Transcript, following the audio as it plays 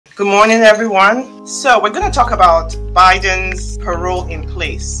Good morning, everyone. So we're going to talk about Biden's parole in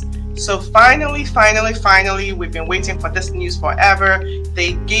place. So finally, we've been waiting for this news forever.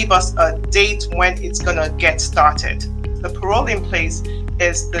 They gave us a date when it's going to get started. The parole in place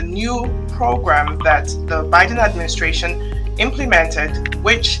is the new program that the Biden administration implemented,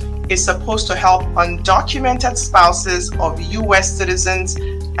 which is supposed to help undocumented spouses of U.S. citizens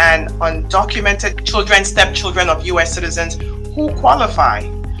and undocumented children, stepchildren of U.S. citizens who qualify.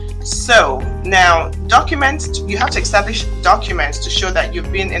 So now you have to establish documents to show that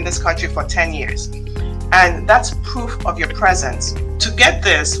you've been in this country for 10 years. And that's proof of your presence. To get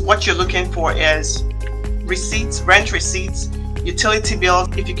this, what you're looking for is receipts, rent receipts, utility bills.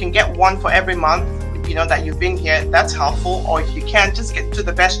 If you can get one for every month, that you've been here, that's helpful. Or if you can, just get to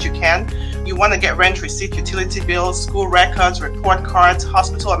the best you can. You want to get rent receipt, utility bills, school records, report cards,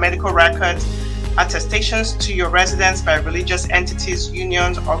 hospital or medical records, attestations to your residence by religious entities,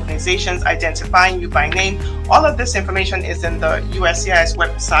 unions, organizations identifying you by name. All of this information is in the USCIS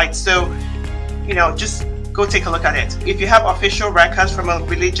website. So, just go take a look at it. If you have official records from a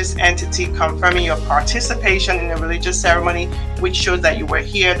religious entity confirming your participation in a religious ceremony, which shows that you were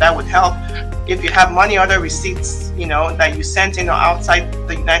here, that would help. If you have money order receipts, that you sent in or outside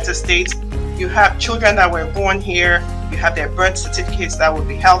the United States, you have children that were born here, you have their birth certificates, that would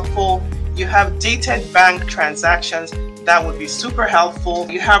be helpful. You have dated bank transactions, that would be super helpful.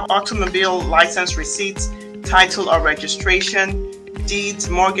 You have automobile license receipts, title or registration, deeds,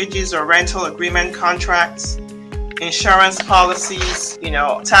 mortgages or rental agreement contracts, insurance policies,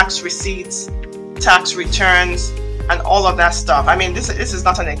 tax receipts, tax returns, and all of that stuff. I mean, this is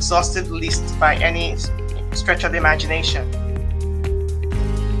not an exhaustive list by any stretch of the imagination.